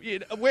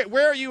anywho,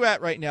 where are you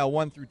at right now,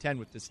 1 through 10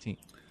 with this team?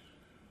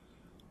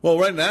 Well,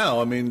 right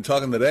now, I mean,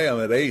 talking today, I'm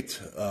at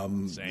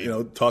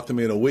 8. Talk to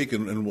me in a week,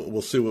 and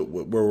we'll see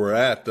where we're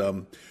at.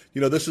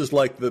 This is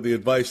like the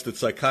advice that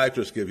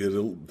psychiatrists give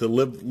you to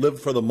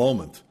live for the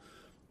moment.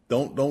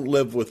 Don't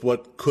live with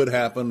what could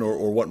happen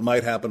or what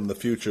might happen in the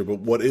future, but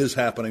what is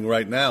happening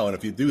right now. And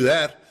if you do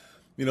that,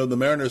 the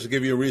Mariners will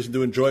give you a reason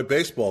to enjoy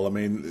baseball. I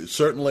mean,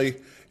 certainly,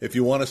 if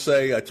you want to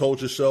say, I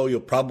told you so, you'll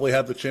probably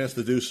have the chance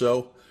to do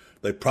so.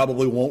 They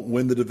probably won't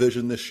win the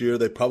division this year.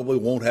 They probably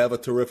won't have a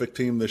terrific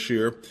team this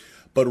year.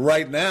 But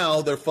right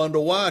now, they're fun to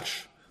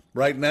watch.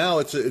 Right now,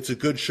 it's a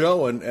good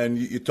show. And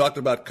you talked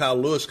about Kyle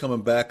Lewis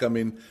coming back. I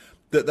mean,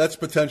 that's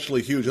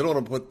potentially huge. I don't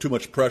want to put too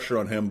much pressure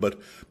on him, but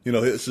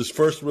it's his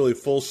first really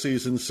full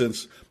season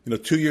since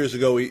 2 years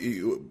ago.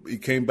 He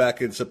came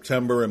back in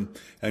September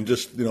and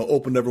just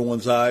opened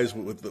everyone's eyes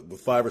with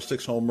 5 or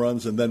 6 home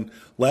runs, and then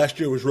last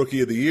year was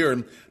Rookie of the Year,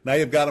 and now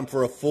you've got him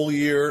for a full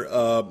year.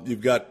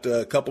 You've got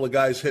a couple of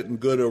guys hitting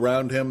good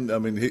around him. I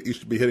mean, he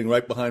should be hitting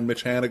right behind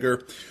Mitch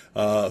Haniger,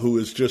 who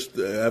is just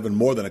having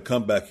more than a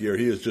comeback year.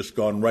 He has just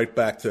gone right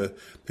back to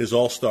his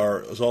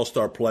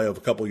all-star play of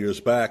a couple of years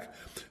back.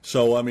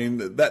 So, I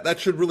mean, that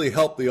should really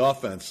help the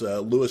offense,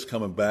 Lewis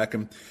coming back.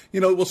 And,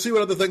 we'll see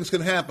what other things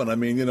can happen. I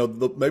mean,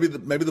 maybe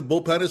the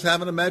bullpen is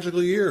having a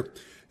magical year.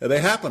 They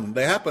happen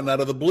out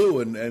of the blue,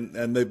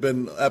 and they've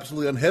been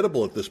absolutely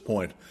unhittable at this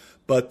point.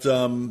 But,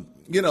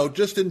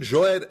 just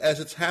enjoy it as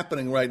it's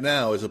happening right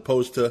now as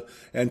opposed to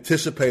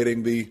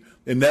anticipating the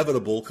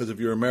inevitable, because if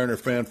you're a Mariner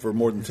fan for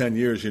more than 10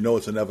 years,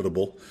 it's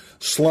inevitable,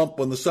 slump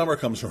when the summer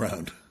comes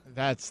around.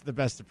 That's the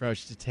best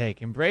approach to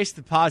take. Embrace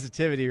the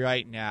positivity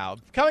right now.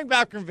 Coming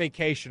back from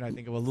vacation, I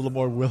think I'm a little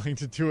more willing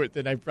to do it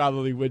than I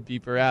probably would be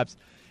perhaps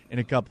in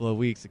a couple of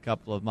weeks, a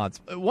couple of months.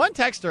 One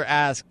texter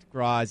asked,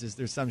 Graz, is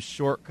there some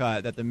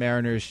shortcut that the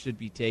Mariners should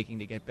be taking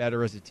to get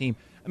better as a team?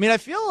 I mean, I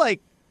feel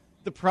like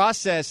the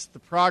progress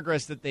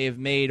that they have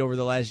made over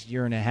the last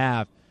year and a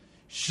half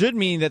should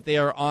mean that they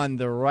are on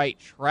the right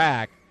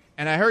track.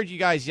 And I heard you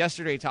guys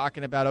yesterday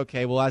talking about,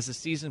 okay, well, as the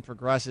season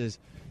progresses,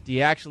 do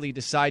you actually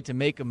decide to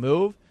make a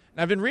move?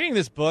 And I've been reading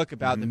this book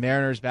about the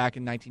Mariners back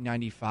in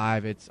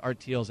 1995. It's Art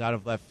Thiel's Out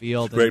of Left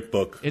Field. It's a great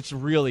book. It's a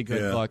really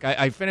good book.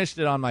 I finished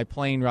it on my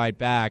plane ride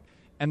back,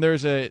 and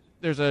there's a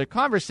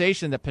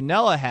conversation that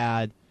Piniella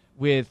had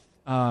with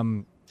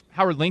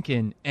Howard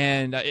Lincoln,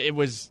 and it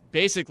was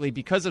basically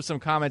because of some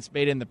comments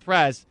made in the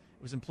press,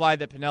 it was implied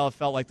that Piniella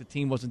felt like the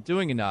team wasn't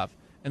doing enough.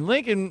 And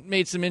Lincoln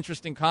made some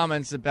interesting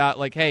comments about,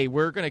 like, hey,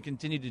 we're going to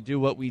continue to do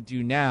what we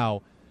do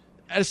now.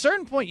 At a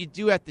certain point, you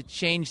do have to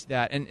change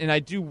that, and I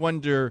do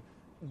wonder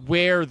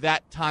where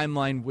that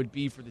timeline would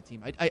be for the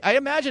team. I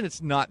imagine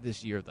it's not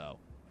this year, though.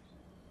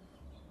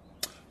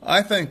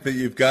 I think that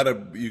you've got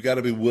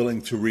to be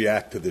willing to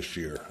react to this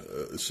year.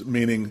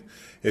 Meaning,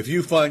 if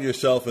you find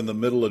yourself in the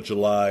middle of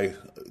July,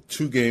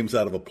 2 games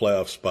out of a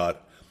playoff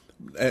spot,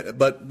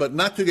 but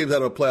not 2 games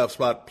out of a playoff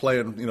spot,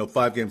 playing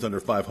 5 games under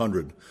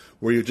 500,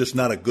 where you're just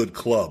not a good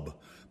club.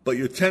 But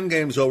you're 10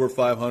 games over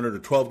 500 or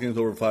 12 games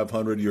over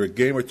 500. You're a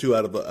game or 2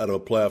 out of a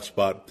playoff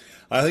spot.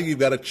 I think you've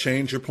got to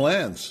change your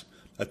plans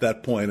at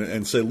that point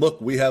and say, look,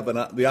 we have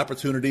the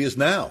opportunity is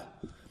now.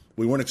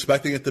 We weren't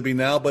expecting it to be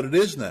now, but it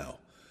is now.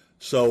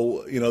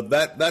 So,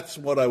 that's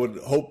what I would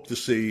hope to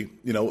see,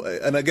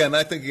 and again,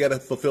 I think you got to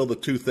fulfill the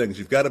 2 things.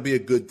 You've got to be a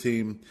good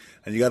team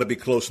and you got to be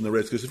close in the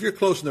race. Because if you're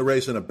close in the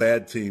race and a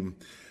bad team,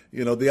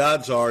 the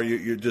odds are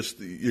you're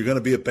going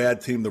to be a bad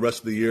team the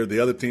rest of the year. The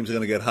other teams are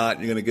going to get hot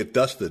and you're going to get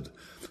dusted.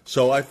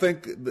 So I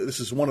think this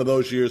is one of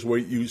those years where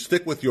you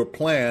stick with your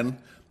plan,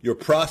 your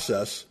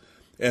process,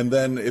 And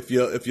then if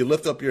you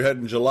lift up your head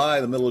in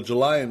July, the middle of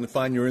July, and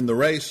find you're in the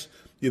race,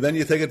 then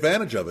you take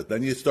advantage of it.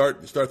 Then you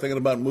start thinking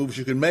about moves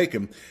you can make.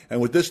 And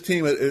with this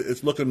team,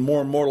 it's looking more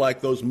and more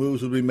like those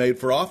moves would be made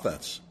for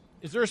offense.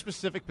 Is there a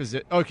specific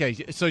position? Okay,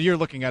 so you're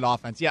looking at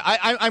offense. Yeah,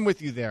 I'm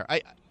with you there.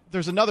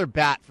 There's another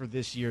bat for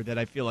this year that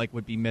I feel like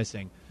would be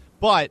missing.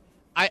 But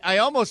I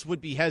almost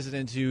would be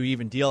hesitant to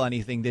even deal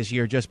anything this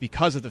year just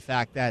because of the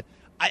fact that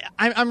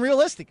I'm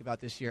realistic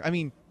about this year. I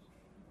mean,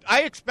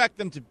 I expect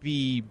them to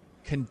be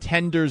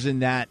contenders in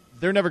that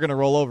they're never going to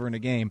roll over in a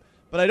game.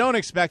 But I don't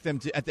expect them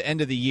to, at the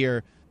end of the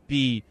year,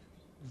 be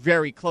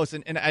very close.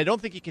 And I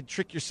don't think you can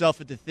trick yourself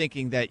into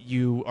thinking that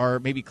you are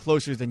maybe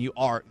closer than you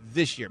are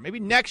this year. Maybe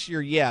next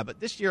year, yeah,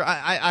 but this year,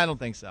 I don't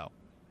think so.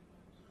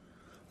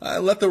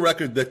 Let the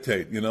record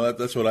dictate.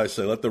 That's what I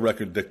say. Let the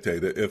record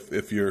dictate.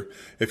 If you're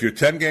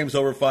 10 games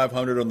over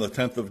 500 on the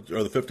 10th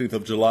or the 15th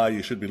of July,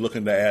 you should be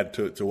looking to add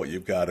to what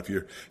you've got. If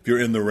you're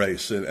in the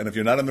race, and if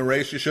you're not in the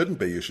race, you shouldn't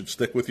be. You should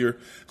stick with your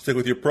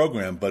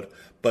program. But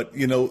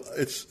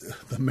it's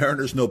the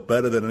Mariners know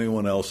better than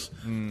anyone else.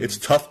 It's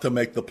tough to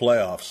make the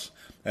playoffs,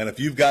 and if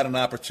you've got an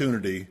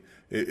opportunity,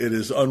 it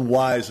is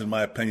unwise, in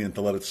my opinion,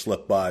 to let it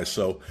slip by.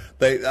 So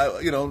they,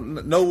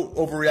 no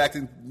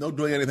overreacting, no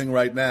doing anything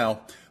right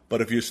now. But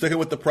if you're sticking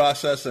with the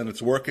process and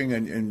it's working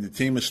and the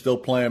team is still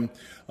playing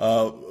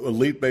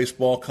elite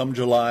baseball come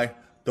July,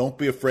 don't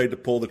be afraid to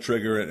pull the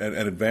trigger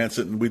and advance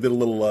it. And we did a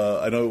little,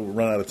 I know we're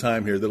running out of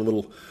time here, did a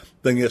little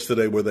thing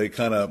yesterday where they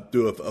kind of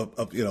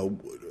do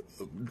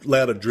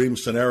lay out a dream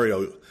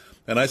scenario.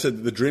 And I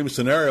said the dream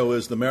scenario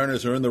is the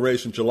Mariners are in the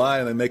race in July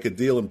and they make a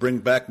deal and bring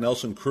back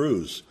Nelson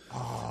Cruz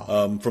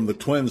from the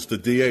Twins to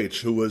DH,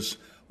 who was,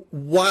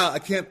 wow, I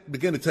can't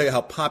begin to tell you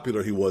how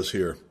popular he was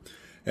here.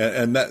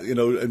 And that,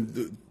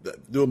 and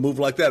do a move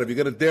like that. If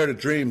you're going to dare to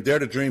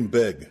dream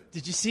big.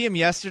 Did you see him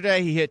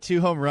yesterday? He hit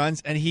 2 home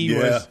runs, and he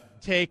was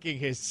taking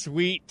his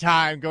sweet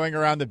time going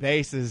around the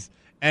bases.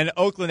 And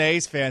Oakland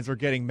A's fans were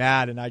getting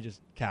mad, and I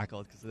just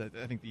cackled because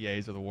I think the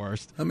A's are the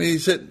worst. I mean,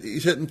 he's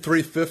hitting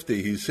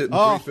 350. He's hitting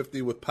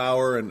 350 with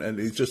power, and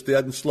he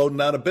hadn't slowed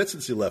down a bit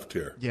since he left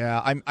here. Yeah,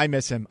 I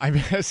miss him. I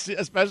miss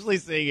especially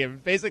seeing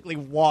him basically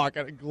walk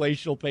at a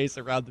glacial pace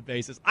around the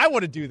bases. I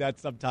want to do that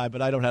sometime,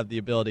 but I don't have the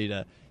ability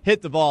to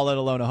hit the ball, let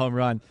alone a home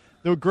run.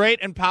 The great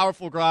and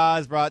powerful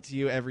Graz, brought to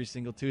you every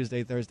single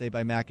Tuesday, Thursday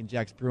by Mac and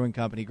Jack's Brewing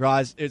Company.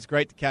 Graz, it's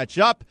great to catch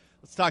up.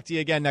 Let's talk to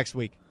you again next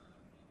week.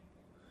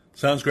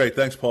 Sounds great.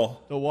 Thanks,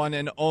 Paul. The one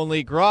and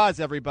only Graz,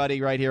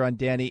 everybody, right here on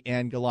Danny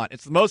and Gallant.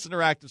 It's the most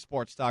interactive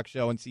sports talk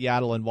show in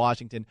Seattle and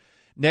Washington.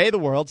 Nay, the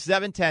world,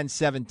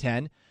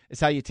 710-710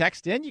 is how you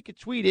text in. You can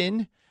tweet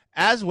in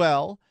as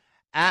well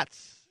at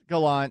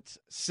Gallant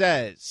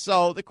Says.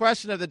 So the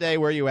question of the day,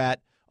 where are you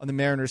at on the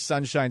Mariners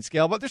sunshine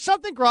scale? But there's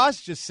something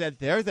Graz just said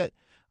there that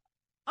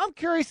I'm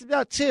curious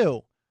about,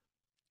 too.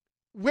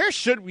 Where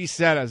should we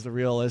set as the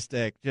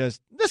realistic? This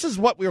is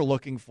what we're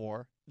looking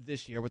for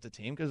this year with the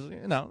team, because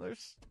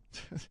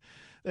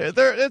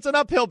it's an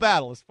uphill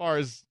battle as far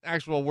as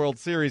actual World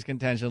Series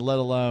contention, let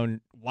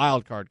alone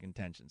wild card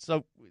contention.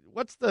 So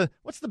what's the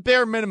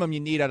bare minimum you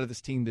need out of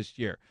this team this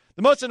year?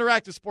 The most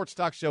interactive sports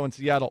talk show in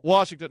Seattle,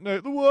 Washington.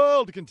 The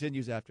world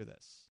continues after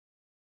this.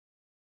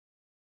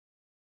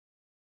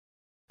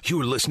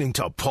 You're listening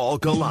to Paul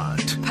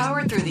Gallant.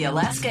 Powered through the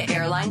Alaska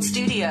Airlines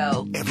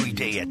studio. Every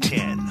day at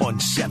 10 on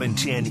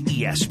 710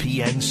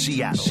 ESPN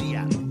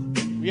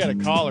Seattle. We had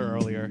a caller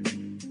earlier.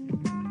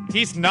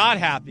 He's not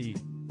happy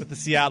with the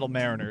Seattle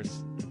Mariners,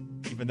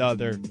 even though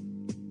they're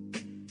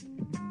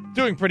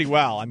doing pretty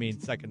well. I mean,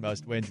 second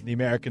most wins in the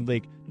American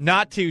League.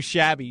 Not too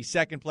shabby.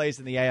 Second place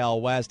in the AL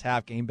West,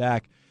 half game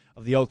back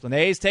of the Oakland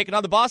A's, taking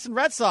on the Boston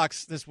Red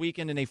Sox this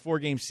weekend in a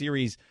 4-game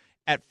series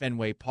at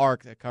Fenway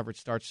Park. That coverage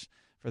starts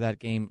for that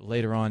game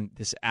later on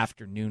this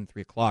afternoon,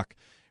 3 o'clock.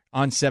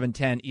 On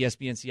 710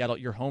 ESPN Seattle,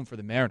 your home for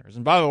the Mariners.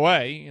 And by the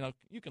way,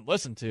 you can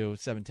listen to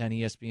 710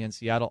 ESPN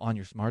Seattle on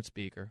your smart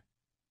speaker.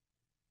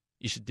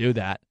 You should do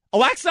that.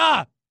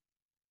 Alexa!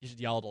 You should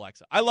yell at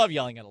Alexa. I love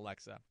yelling at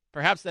Alexa.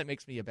 Perhaps that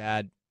makes me a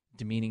bad,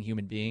 demeaning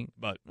human being,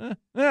 but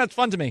it's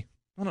fun to me.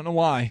 I don't know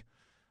why.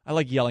 I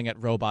like yelling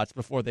at robots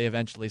before they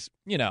eventually,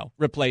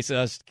 replace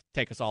us,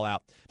 take us all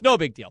out. No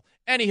big deal.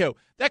 Anywho,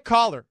 that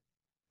caller,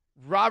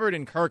 Robert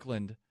in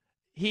Kirkland,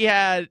 he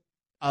had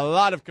a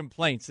lot of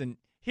complaints, and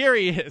here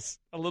he is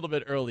a little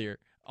bit earlier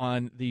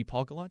on the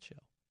Paul Gallant Show.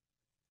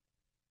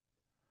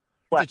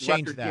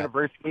 Rutgers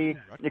University.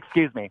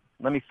 Excuse me.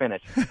 Let me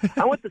finish.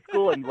 I went to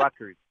school in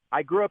Rutgers.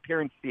 I grew up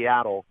here in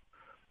Seattle,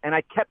 and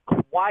I kept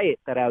quiet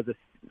that I was a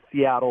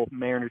Seattle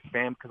Mariners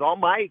fan because all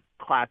my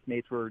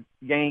classmates were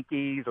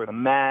Yankees or the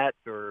Mets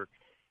or,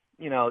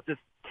 just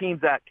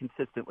teams that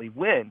consistently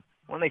win.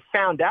 When they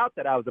found out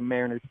that I was a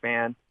Mariners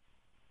fan,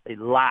 they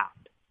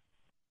laughed.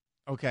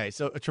 Okay,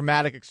 so a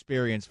traumatic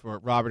experience for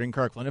Robert in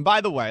Kirkland. And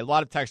by the way, a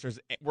lot of texters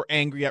were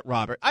angry at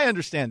Robert. I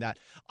understand that.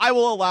 I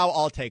will allow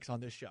all takes on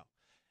this show.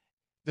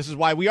 This is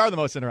why we are the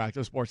most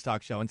interactive sports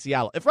talk show in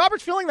Seattle. If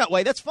Robert's feeling that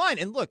way, that's fine.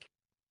 And look,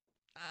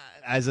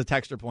 as a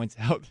texter points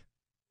out,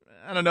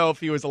 I don't know if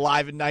he was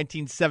alive in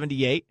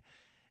 1978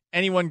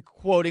 Anyone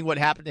quoting what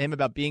happened to him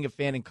about being a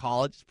fan in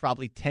college is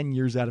probably 10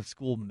 years out of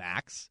school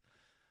max.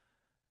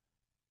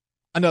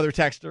 Another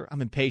texter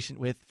I'm impatient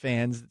with,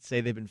 fans that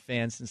say they've been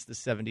fans since the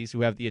 70s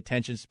who have the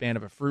attention span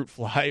of a fruit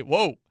fly.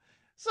 Whoa,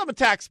 some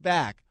attacks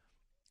back.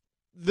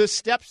 The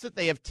steps that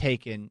they have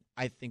taken,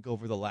 I think,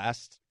 over the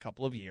last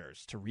couple of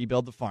years to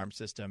rebuild the farm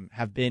system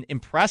have been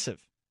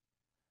impressive.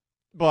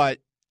 But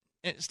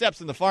steps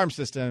in the farm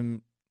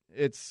system,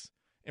 it's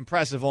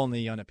impressive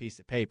only on a piece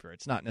of paper.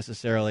 It's not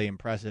necessarily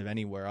impressive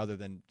anywhere other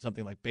than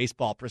something like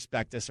Baseball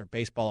Prospectus or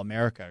Baseball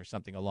America or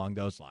something along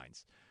those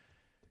lines.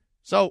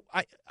 So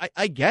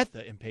I get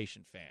the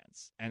impatient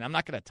fans, and I'm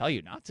not going to tell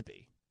you not to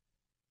be.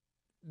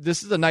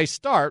 This is a nice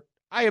start.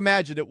 I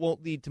imagine it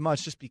won't lead to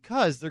much just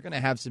because they're going to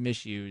have some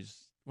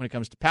issues when it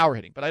comes to power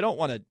hitting. But I don't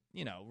want to,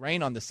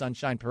 rain on the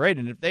Sunshine Parade.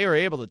 And if they are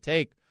able to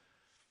take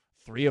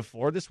 3 of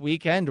 4 this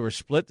weekend or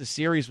split the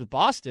series with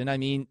Boston, I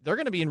mean, they're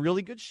going to be in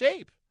really good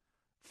shape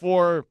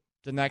for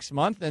the next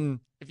month. And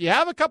if you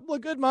have a couple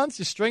of good months,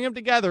 you string them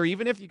together,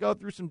 even if you go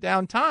through some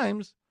down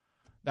times,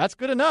 that's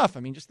good enough. I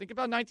mean, just think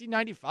about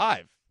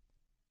 1995.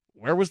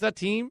 Where was that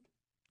team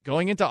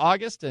going into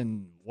August,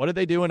 and what did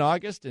they do in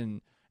August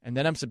and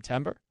then in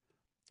September?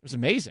 It was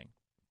amazing.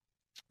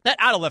 That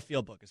Out of Left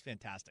Field book is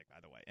fantastic,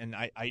 by the way, and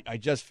I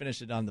just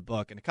finished it on the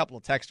book, and a couple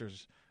of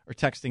texters are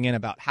texting in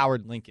about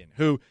Howard Lincoln,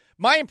 who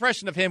my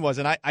impression of him was,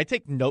 and I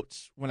take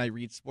notes when I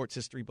read sports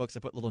history books. I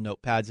put little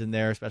notepads in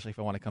there, especially if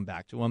I want to come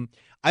back to them.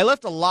 I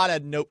left a lot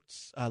of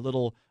notes,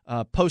 little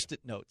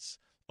Post-it notes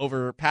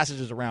over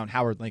passages around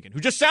Howard Lincoln, who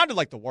just sounded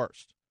like the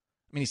worst.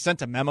 I mean, he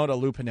sent a memo to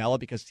Lou Piniella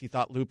because he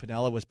thought Lou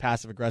Piniella was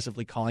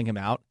passive-aggressively calling him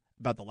out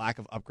about the lack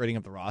of upgrading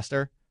of the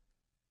roster.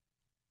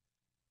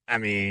 I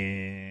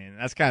mean,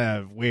 that's kind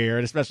of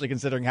weird, especially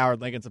considering Howard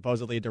Lincoln,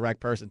 supposedly a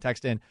direct person.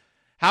 Text in,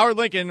 Howard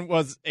Lincoln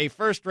was a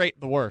first-rate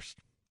the worst,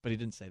 but he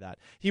didn't say that.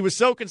 He was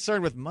so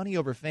concerned with money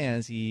over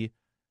fans, he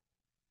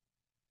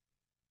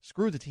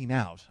screwed the team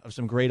out of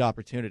some great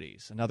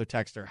opportunities. Another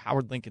texter,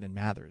 Howard Lincoln and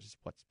Mathers,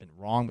 what's been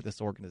wrong with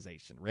this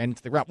organization? Ran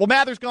into the ground. Well,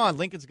 Mathers gone,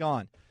 Lincoln's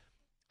gone.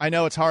 I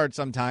know it's hard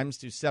sometimes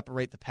to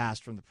separate the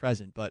past from the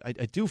present, but I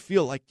do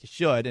feel like you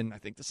should, and I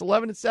think this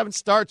 11-7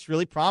 start's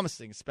really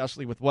promising,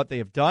 especially with what they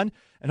have done,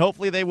 and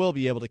hopefully they will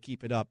be able to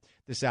keep it up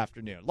this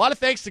afternoon. A lot of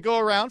thanks to go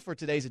around for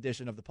today's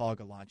edition of the Paul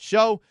Gallant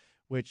Show,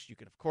 which you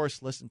can, of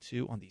course, listen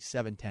to on the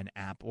 710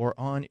 app or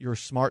on your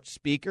smart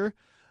speaker.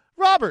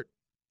 Robert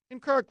in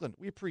Kirkland,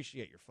 we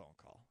appreciate your phone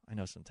call. I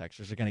know some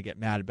texters are going to get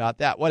mad about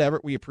that. Whatever.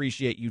 We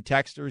appreciate you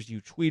texters,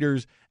 you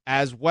tweeters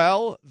as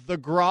well. The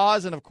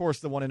Graz, and of course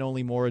the one and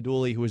only Maura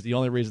Dooley, who is the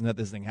only reason that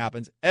this thing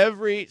happens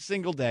every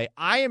single day.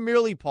 I am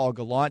merely Paul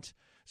Gallant.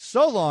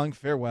 So long,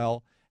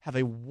 farewell. Have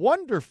a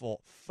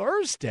wonderful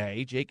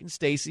Thursday. Jake and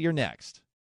Stacy are next.